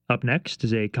Up next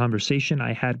is a conversation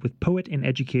I had with poet and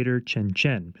educator Chen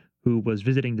Chen, who was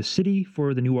visiting the city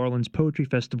for the New Orleans Poetry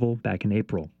Festival back in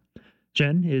April.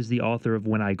 Chen is the author of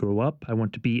When I Grow Up, I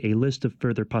Want to Be a List of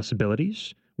Further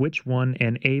Possibilities, which won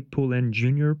an A. Poulin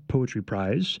Jr. Poetry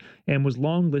Prize and was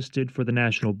long listed for the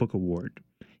National Book Award.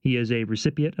 He is a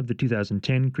recipient of the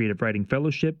 2010 Creative Writing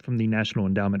Fellowship from the National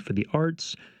Endowment for the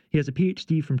Arts. He has a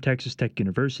PhD from Texas Tech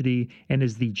University and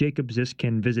is the Jacob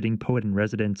Ziskin Visiting Poet in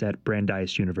Residence at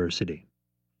Brandeis University.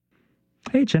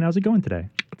 Hey, Chen, how's it going today?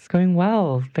 It's going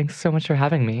well. Thanks so much for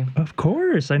having me. Of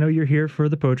course. I know you're here for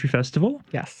the Poetry Festival.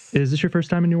 Yes. Is this your first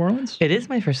time in New Orleans? It is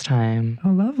my first time.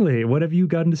 Oh, lovely. What have you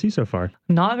gotten to see so far?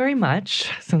 Not very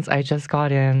much, since I just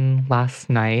got in last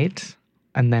night.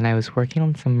 And then I was working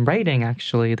on some writing,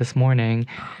 actually, this morning.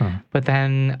 Huh. But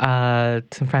then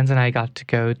some friends and I got to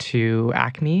go to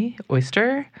Acme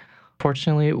Oyster.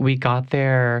 Fortunately, we got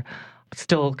there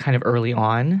still kind of early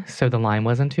on, so the line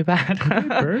wasn't too bad. Okay,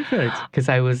 perfect. Because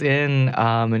I was in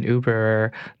an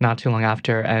Uber not too long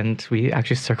after, and we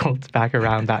actually circled back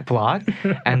around that block,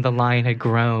 and the line had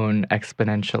grown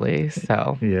exponentially.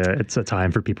 So yeah, it's a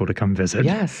time for people to come visit.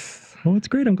 Yes. Well, it's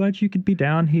great. I'm glad you could be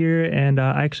down here, and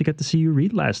I actually got to see you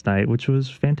read last night, which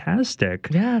was fantastic.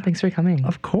 Yeah, thanks for coming.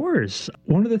 Of course.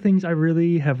 One of the things I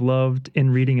really have loved in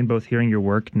reading and both hearing your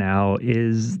work now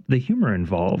is the humor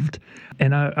involved.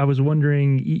 And I was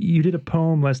wondering, you did a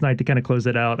poem last night to kind of close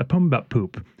it out, a poem about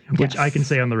poop, which I can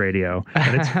say on the radio,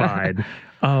 and it's fine.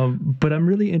 But I'm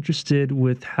really interested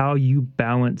with how you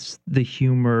balance the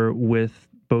humor with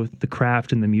both the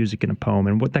craft and the music in a poem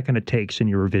and what that kind of takes in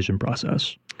your revision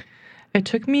process. It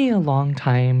took me a long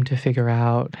time to figure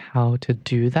out how to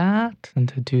do that and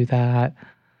to do that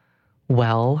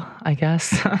well, I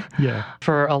guess. Yeah.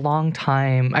 For a long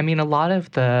time, I mean, a lot of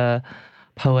the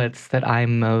poets that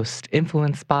I'm most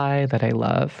influenced by, that I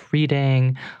love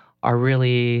reading, are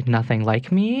really nothing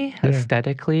like me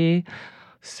aesthetically.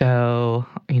 So,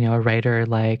 a writer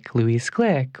like Louise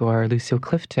Glick or Lucille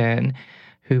Clifton,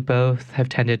 who both have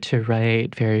tended to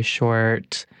write very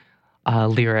short,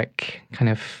 lyric kind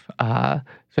of,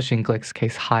 especially in Glick's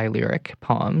case, high lyric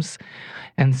poems.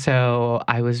 And so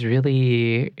I was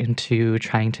really into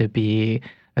trying to be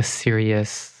a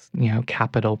serious,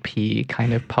 capital P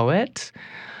kind of poet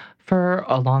for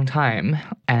a long time.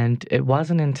 And it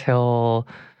wasn't until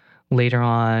later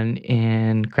on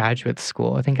in graduate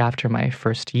school, I think after my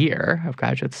first year of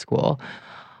graduate school,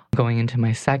 going into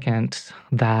my second,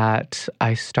 that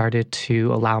I started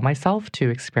to allow myself to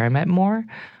experiment more.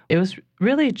 It was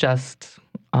really just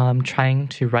trying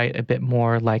to write a bit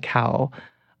more like how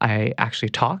I actually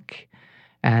talk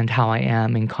and how I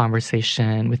am in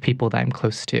conversation with people that I'm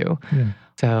close to. Yeah.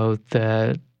 So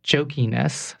the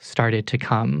jokiness started to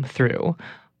come through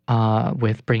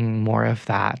with bringing more of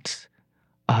that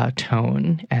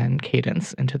tone and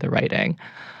cadence into the writing.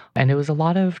 And it was a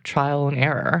lot of trial and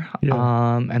error.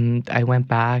 Yeah. And I went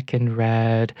back and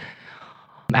read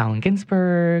Allen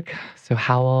Ginsberg, so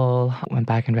Howl, went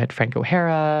back and read Frank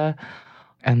O'Hara,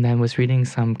 and then was reading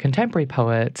some contemporary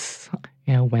poets,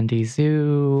 Wendy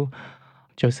Zhu,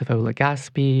 Joseph O.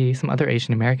 Legaspi, some other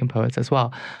Asian American poets as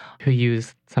well, who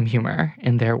used some humor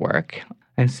in their work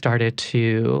and started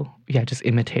to, just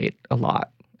imitate a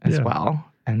lot as well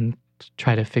and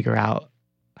try to figure out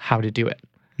how to do it.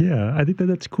 Yeah, I think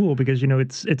that's cool because,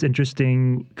 it's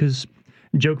interesting because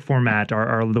joke format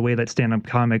are the way that stand-up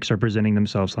comics are presenting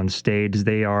themselves on stage.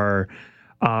 They are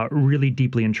really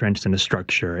deeply entrenched in a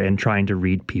structure and trying to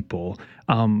read people.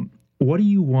 What do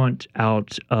you want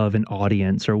out of an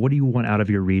audience, or what do you want out of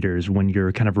your readers when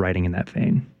you're kind of writing in that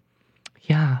vein?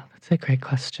 Yeah, that's a great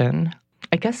question.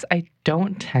 I guess I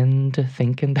don't tend to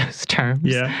think in those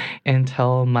terms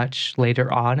until much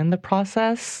later on in the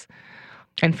process.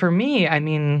 And for me, I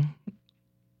mean,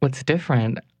 what's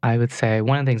different, I would say,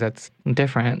 one of the things that's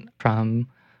different from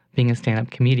being a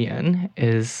stand-up comedian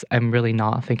is I'm really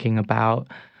not thinking about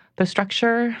the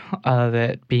structure of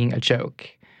it being a joke,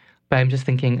 but I'm just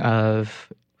thinking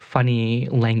of funny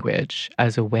language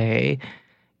as a way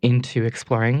into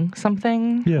exploring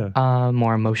something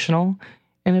more emotional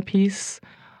in a piece.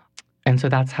 And so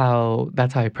that's how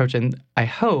I approach it. And I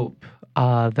hope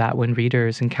that when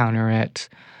readers encounter it,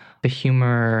 the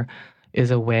humor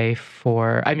is a way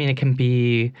for, it can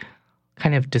be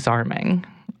kind of disarming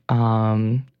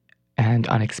and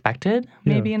unexpected,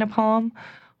 maybe in a poem,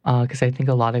 because I think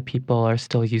a lot of people are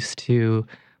still used to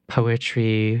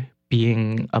poetry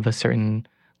being of a certain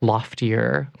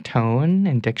loftier tone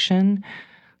and diction.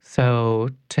 So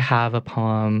to have a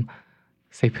poem,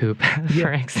 say Poop,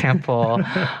 for example,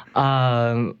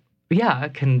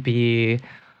 it can be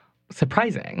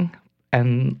surprising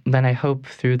And then I hope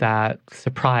through that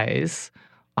surprise,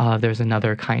 there's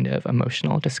another kind of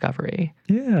emotional discovery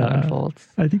that unfolds.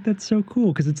 I think that's so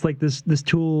cool because it's like this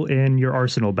tool in your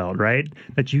arsenal belt, right?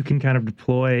 That you can kind of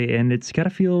deploy, and it's got to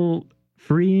feel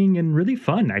freeing and really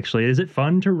fun, actually. Is it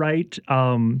fun to write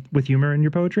with humor in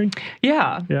your poetry?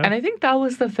 Yeah. And I think that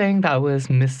was the thing that was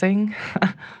missing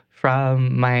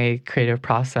from my creative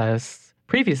process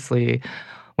previously.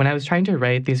 When I was trying to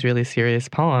write these really serious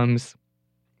poems,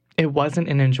 it wasn't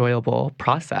an enjoyable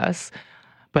process.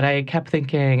 But I kept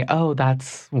thinking, oh,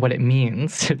 that's what it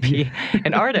means to be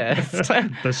an artist.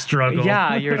 The struggle.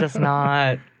 Yeah, you're just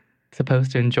not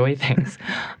supposed to enjoy things.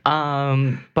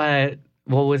 But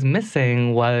what was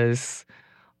missing was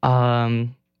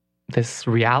this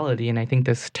reality, and I think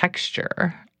this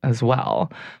texture as well.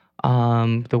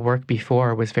 The work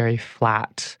before was very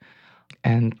flat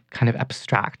and kind of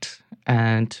abstract.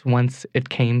 And once it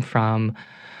came from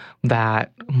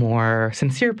that more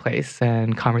sincere place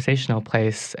and conversational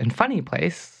place and funny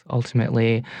place,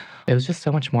 ultimately, it was just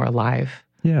so much more alive.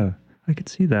 Yeah, I could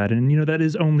see that. And, that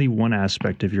is only one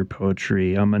aspect of your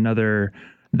poetry. Another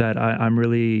that I'm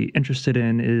really interested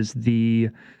in is the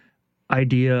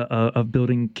idea of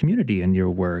building community in your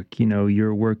work.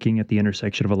 You're working at the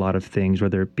intersection of a lot of things,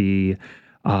 whether it be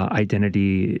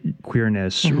identity,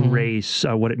 queerness, race,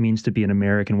 what it means to be an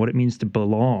American, what it means to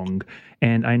belong.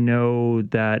 And I know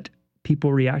that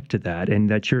people react to that and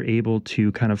that you're able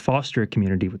to kind of foster a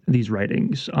community with these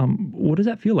writings. What does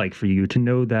that feel like for you to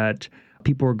know that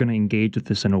people are going to engage with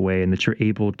this in a way and that you're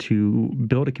able to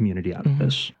build a community out of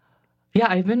this? Yeah,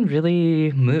 I've been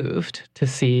really moved to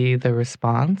see the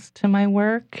response to my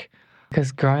work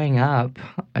because growing up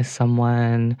as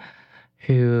someone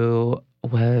who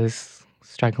was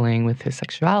struggling with his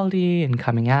sexuality and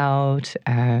coming out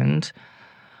and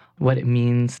what it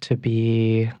means to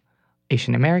be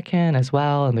Asian American as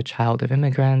well and the child of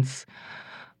immigrants,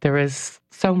 there was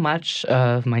so much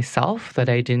of myself that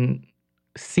I didn't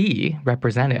see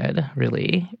represented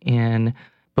really in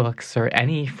books or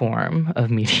any form of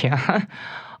media.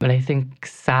 But I think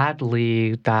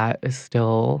sadly that is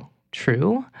still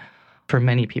true for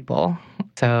many people.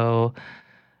 So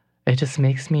it just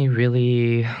makes me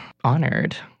really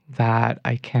honored that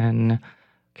I can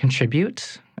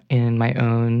contribute in my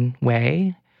own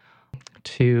way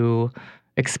to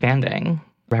expanding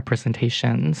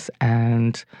representations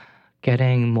and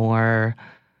getting more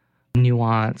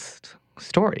nuanced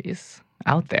stories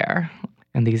out there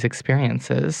and these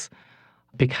experiences,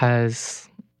 because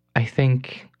I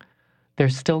think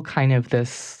there's still kind of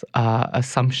this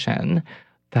assumption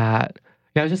that,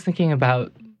 I was just thinking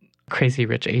about Crazy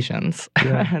Rich Asians,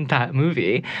 that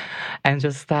movie, and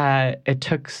just that it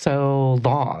took so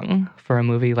long for a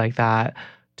movie like that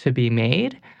to be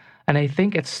made. And I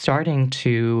think it's starting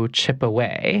to chip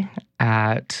away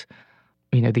at,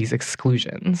 these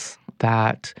exclusions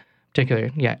that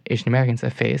particularly, Asian Americans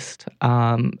have faced.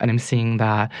 And I'm seeing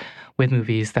that with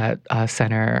movies that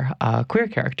center queer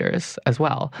characters as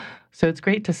well. So it's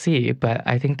great to see, but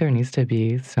I think there needs to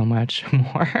be so much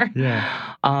more.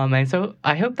 And so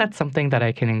I hope that's something that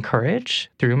I can encourage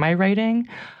through my writing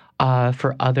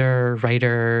for other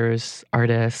writers,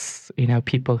 artists,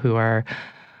 people who are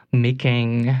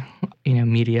making,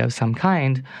 media of some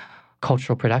kind,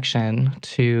 cultural production,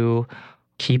 to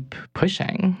keep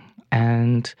pushing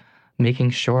and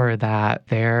making sure that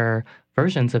their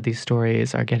versions of these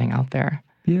stories are getting out there.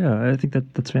 Yeah, I think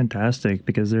that's fantastic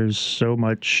because there's so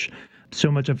much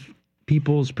of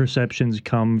people's perceptions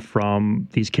come from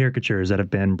these caricatures that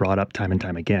have been brought up time and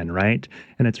time again, right?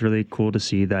 And it's really cool to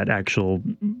see that actual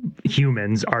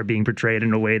humans are being portrayed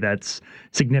in a way that's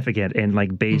significant and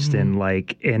like based in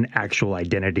like an actual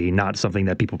identity, not something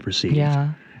that people perceive.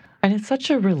 Yeah. And it's such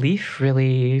a relief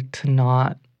really to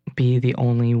not be the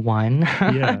only one.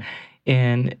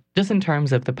 in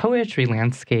terms of the poetry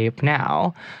landscape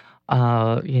now.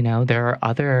 There are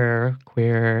other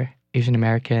queer Asian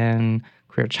American,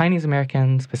 queer Chinese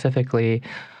American specifically,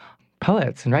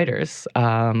 poets and writers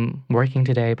working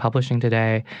today, publishing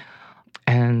today.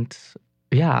 And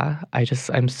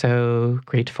I'm so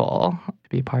grateful to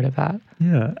be part of that.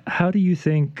 Yeah. How do you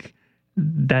think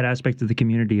that aspect of the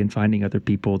community and finding other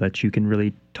people that you can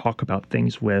really talk about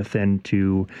things with and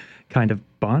to kind of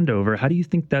bond over, how do you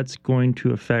think that's going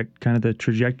to affect kind of the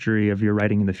trajectory of your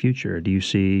writing in the future? Do you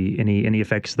see any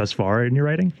effects thus far in your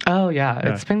writing? Oh, yeah.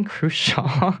 It's been crucial,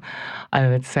 I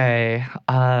would say.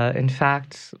 In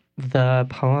fact, the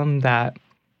poem that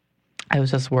I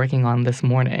was just working on this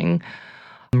morning,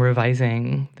 I'm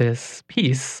revising this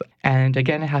piece. And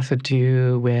again, it has to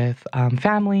do with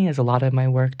family, as a lot of my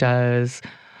work does.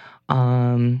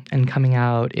 and coming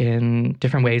out in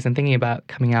different ways and thinking about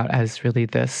coming out as really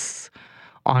this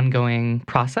ongoing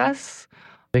process.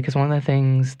 Because one of the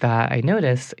things that I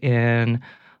notice in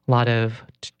a lot of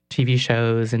TV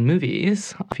shows and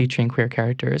movies featuring queer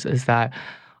characters is that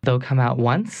they'll come out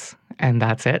once and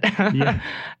that's it. Yeah.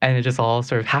 And it just all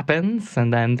sort of happens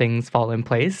and then things fall in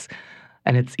place.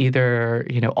 And it's either,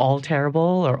 all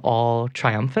terrible or all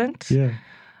triumphant. Yeah.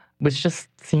 Which just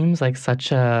seems like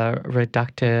such a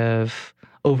reductive,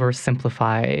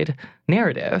 oversimplified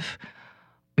narrative.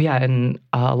 Yeah, and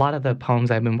a lot of the poems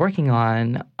I've been working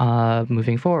on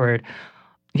moving forward,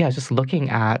 just looking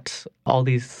at all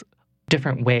these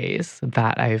different ways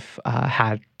that I've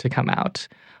had to come out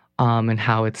and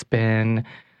how it's been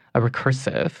a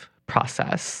recursive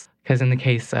process. Because in the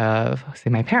case of,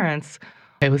 say, my parents,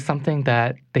 it was something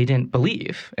that they didn't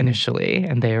believe initially,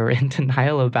 and they were in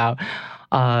denial about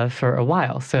for a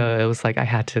while. So it was like I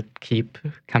had to keep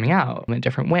coming out in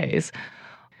different ways.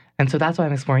 And so that's what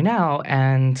I'm exploring now,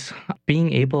 and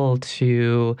being able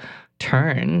to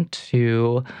turn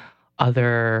to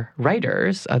other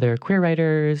writers, other queer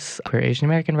Asian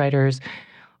American writers,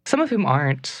 some of whom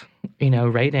aren't,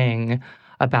 writing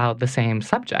about the same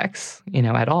subjects,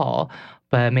 at all,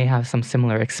 but may have some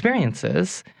similar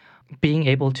experiences. Being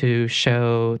able to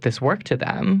show this work to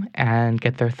them and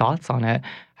get their thoughts on it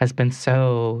has been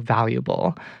so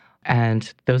valuable.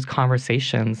 And those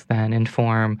conversations then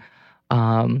inform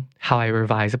how I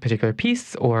revise a particular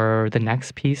piece or the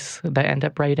next piece that I end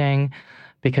up writing,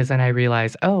 because then I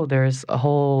realize, there's a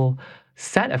whole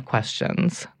set of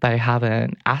questions that I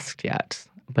haven't asked yet,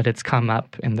 but it's come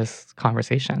up in this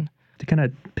conversation. To kind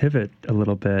of pivot a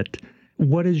little bit,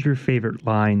 what is your favorite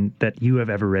line that you have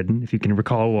ever written, if you can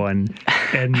recall one?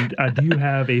 And do you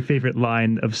have a favorite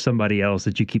line of somebody else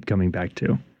that you keep coming back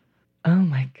to? Oh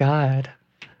my God.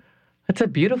 That's a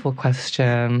beautiful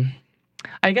question.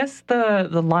 I guess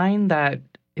the line that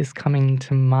is coming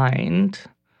to mind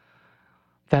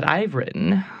that I've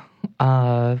written,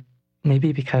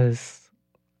 maybe because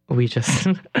we just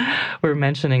were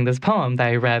mentioning this poem that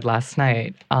I read last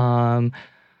night,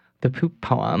 the poop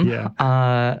poem.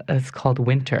 Yeah. It's called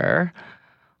Winter.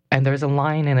 And there's a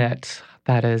line in it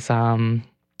that is, I'm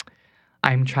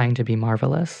trying to be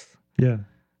marvelous. Yeah.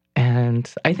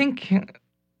 And I think,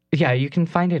 you can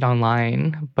find it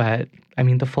online, but I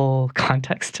mean, the full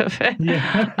context of it,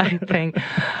 I think,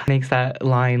 makes that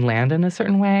line land in a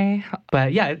certain way.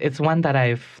 But it's one that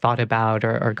I've thought about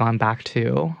or gone back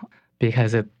to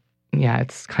because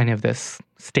it's kind of this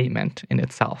statement in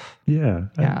itself. Yeah.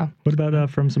 What about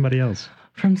from somebody else?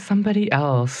 From somebody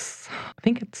else, I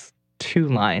think it's 2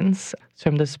 lines. It's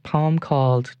from this poem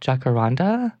called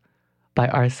Jacaranda by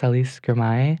Arcelis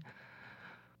Girmay.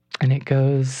 And it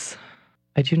goes,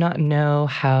 I do not know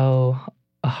how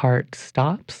a heart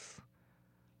stops,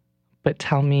 but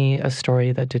tell me a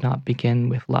story that did not begin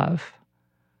with love.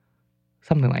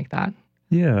 Something like that.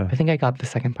 Yeah. I think I got the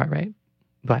second part right.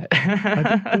 But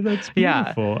I think that's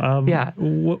beautiful.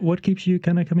 What keeps you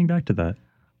kind of coming back to that?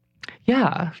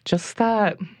 Yeah, just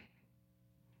that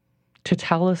to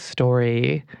tell a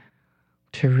story,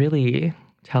 to really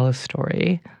tell a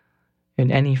story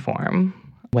in any form,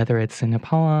 whether it's in a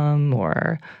poem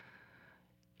or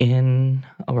in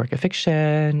a work of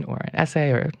fiction or an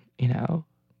essay or,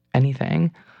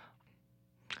 anything,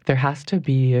 there has to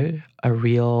be a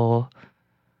real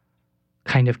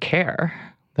kind of care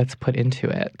that's put into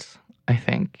it, I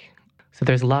think. So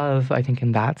there's love, I think,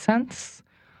 in that sense,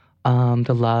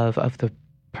 the love of the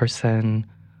person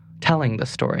telling the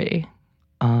story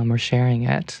or sharing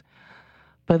it.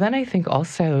 But then I think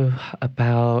also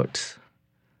about,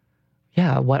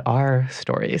 what are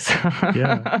stories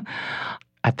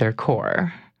at their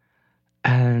core?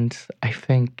 And I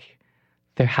think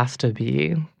there has to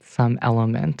be some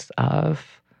element of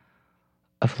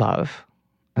love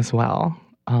as well,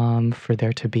 for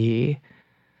there to be,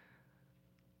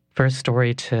 for a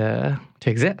story to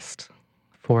exist,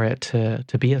 for it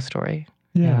to be a story.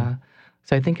 Yeah.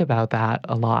 So I think about that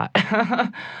a lot.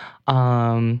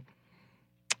 In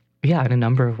a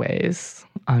number of ways.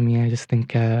 I mean, I just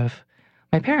think of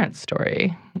my parents'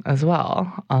 story as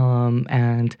well,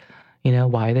 and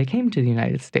why they came to the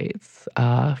United States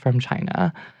from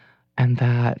China, and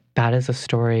that is a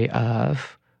story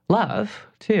of love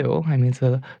too. I mean, it's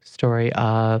a story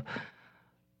of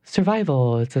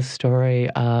survival. It's a story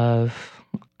of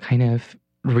kind of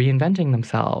reinventing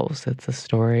themselves. It's a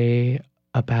story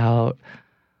about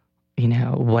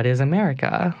what is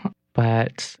America,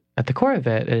 but at the core of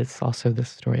it, it's also this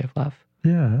story of love.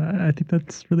 Yeah, I think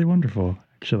that's really wonderful,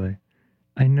 actually.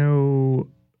 I know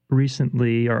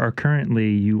recently or currently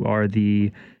you are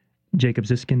the Jacob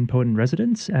Ziskin Poet in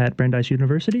Residence at Brandeis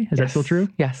University. Is that still true?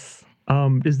 Yes.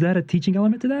 Is that a teaching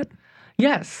element to that?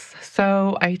 Yes.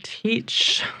 So I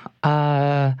teach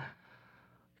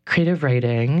creative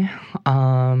writing.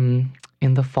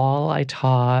 In the fall, I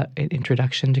taught an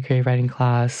introduction to creative writing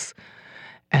class.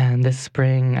 And this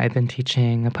spring, I've been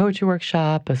teaching a poetry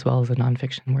workshop as well as a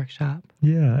nonfiction workshop.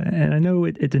 Yeah. And I know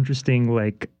it's interesting,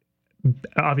 like,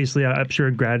 obviously, I'm sure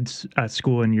in grad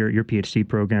school and your PhD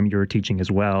program, you're teaching as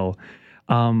well.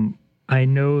 I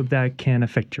know that can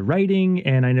affect your writing,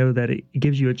 and I know that it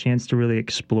gives you a chance to really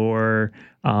explore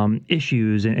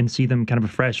issues and see them kind of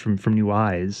afresh from new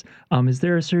eyes. Is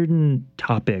there a certain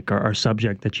topic or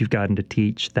subject that you've gotten to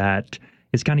teach that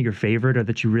is kind of your favorite or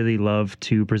that you really love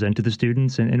to present to the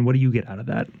students, and what do you get out of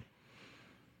that?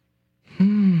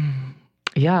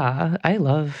 Yeah, I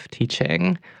love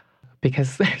teaching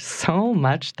because there's so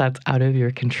much that's out of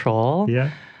your control.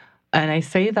 Yeah. And I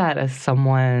say that as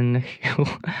someone who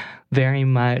very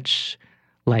much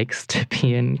likes to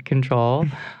be in control.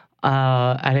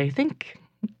 And I think,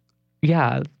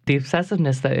 yeah, the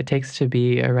obsessiveness that it takes to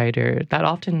be a writer, that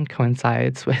often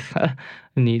coincides with a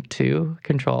need to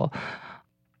control.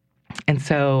 And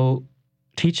so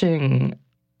teaching,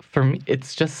 for me,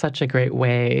 it's just such a great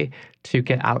way to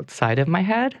get outside of my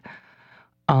head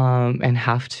and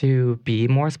have to be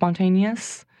more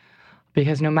spontaneous.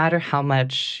 Because no matter how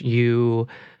much you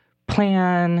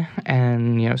plan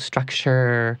and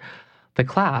structure the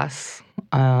class,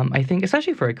 I think,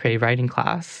 especially for a creative writing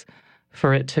class,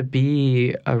 for it to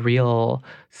be a real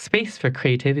space for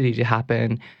creativity to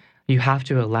happen, you have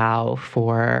to allow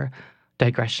for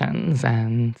digressions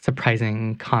and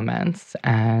surprising comments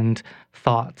and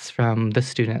thoughts from the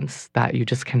students that you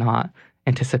just cannot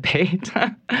anticipate.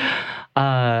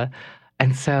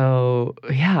 And so,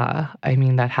 yeah, I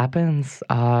mean, that happens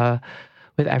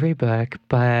with every book.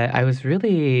 But I was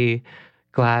really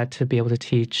glad to be able to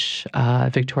teach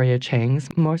Victoria Chang's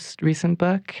most recent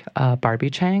book, Barbie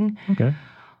Chang. Okay.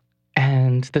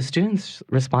 And the students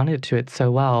responded to it so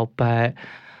well. But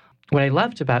what I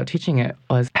loved about teaching it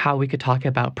was how we could talk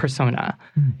about persona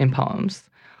in poems.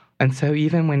 And so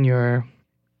even when you're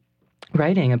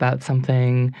writing about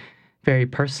something very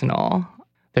personal,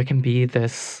 there can be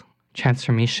this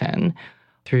transformation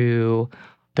through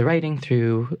the writing,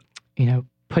 through,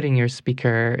 putting your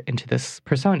speaker into this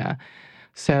persona.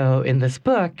 So in this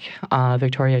book,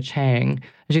 Victoria Chang,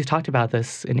 she's talked about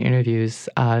this in interviews,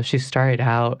 she started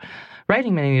out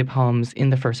writing many of the poems in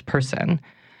the first person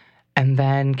and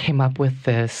then came up with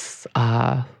this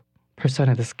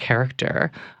persona, this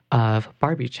character of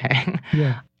Barbie Chang.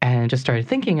 Yeah. And just started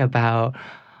thinking about,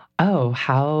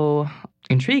 how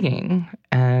intriguing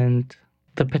and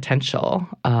the potential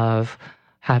of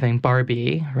having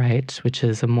Barbie, right, which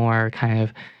is a more kind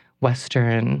of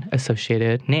Western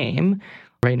associated name,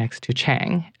 right next to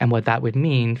Chang, and what that would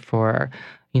mean for,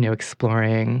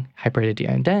 exploring hybridity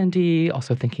and identity,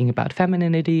 also thinking about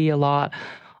femininity a lot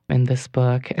in this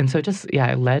book. And so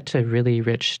it led to really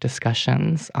rich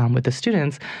discussions with the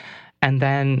students. And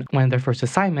then one of their first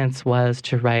assignments was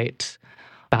to write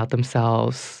about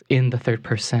themselves in the third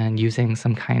person using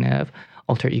some kind of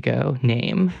alter ego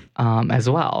name as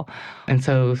well. And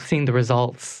so seeing the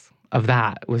results of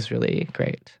that was really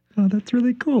great. Oh, that's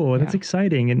really cool. Yeah. That's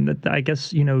exciting. And I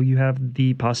guess, you have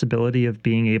the possibility of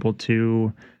being able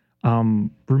to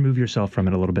remove yourself from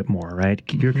it a little bit more, right?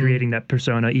 You're creating that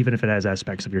persona, even if it has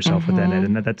aspects of yourself within it.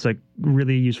 And that's a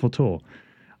really useful tool.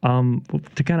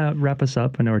 To kind of wrap us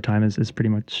up, I know our time is pretty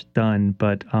much done,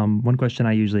 but one question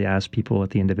I usually ask people at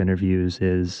the end of interviews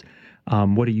is,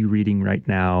 what are you reading right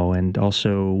now? And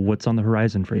also, what's on the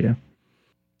horizon for you?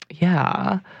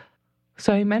 Yeah.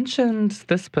 So I mentioned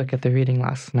this book at the reading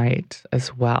last night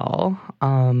as well,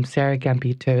 Sarah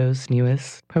Gambito's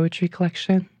newest poetry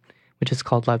collection, which is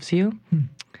called Loves You.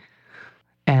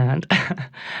 And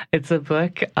it's a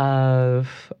book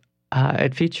of,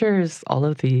 it features all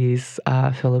of these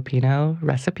Filipino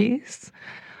recipes.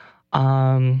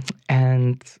 And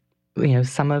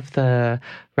some of the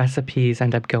recipes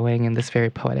end up going in this very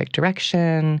poetic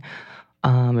direction,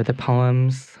 where the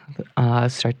poems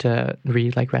start to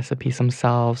read like recipes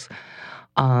themselves.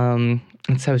 And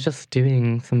so it's just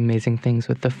doing some amazing things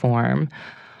with the form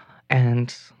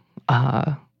and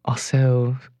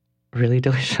also really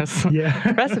delicious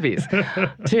recipes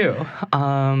too.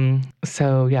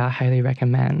 So yeah, highly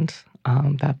recommend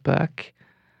that book.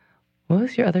 What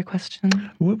was your other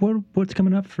question? What's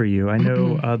coming up for you? I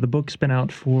know the book's been out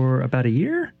for about a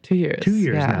year? 2 years. 2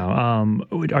 years now.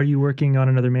 Are you working on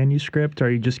another manuscript? Or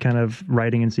are you just kind of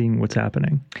writing and seeing what's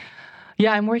happening?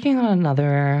 Yeah, I'm working on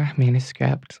another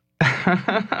manuscript.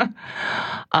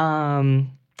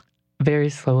 very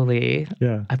slowly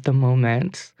at the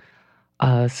moment.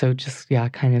 So just,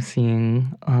 kind of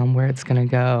seeing where it's going to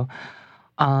go.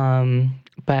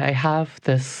 But I have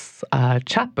this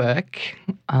chapbook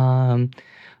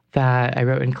that I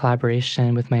wrote in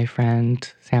collaboration with my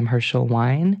friend Sam Herschel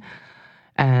Wine.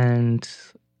 And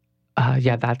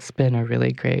that's been a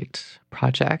really great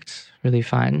project, really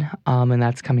fun. And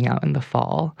that's coming out in the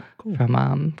fall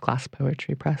from Glass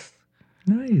Poetry Press.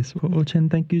 Nice. Well, Chen,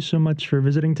 thank you so much for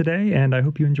visiting today, and I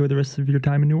hope you enjoy the rest of your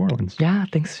time in New Orleans. Yeah,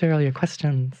 thanks for all your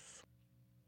questions.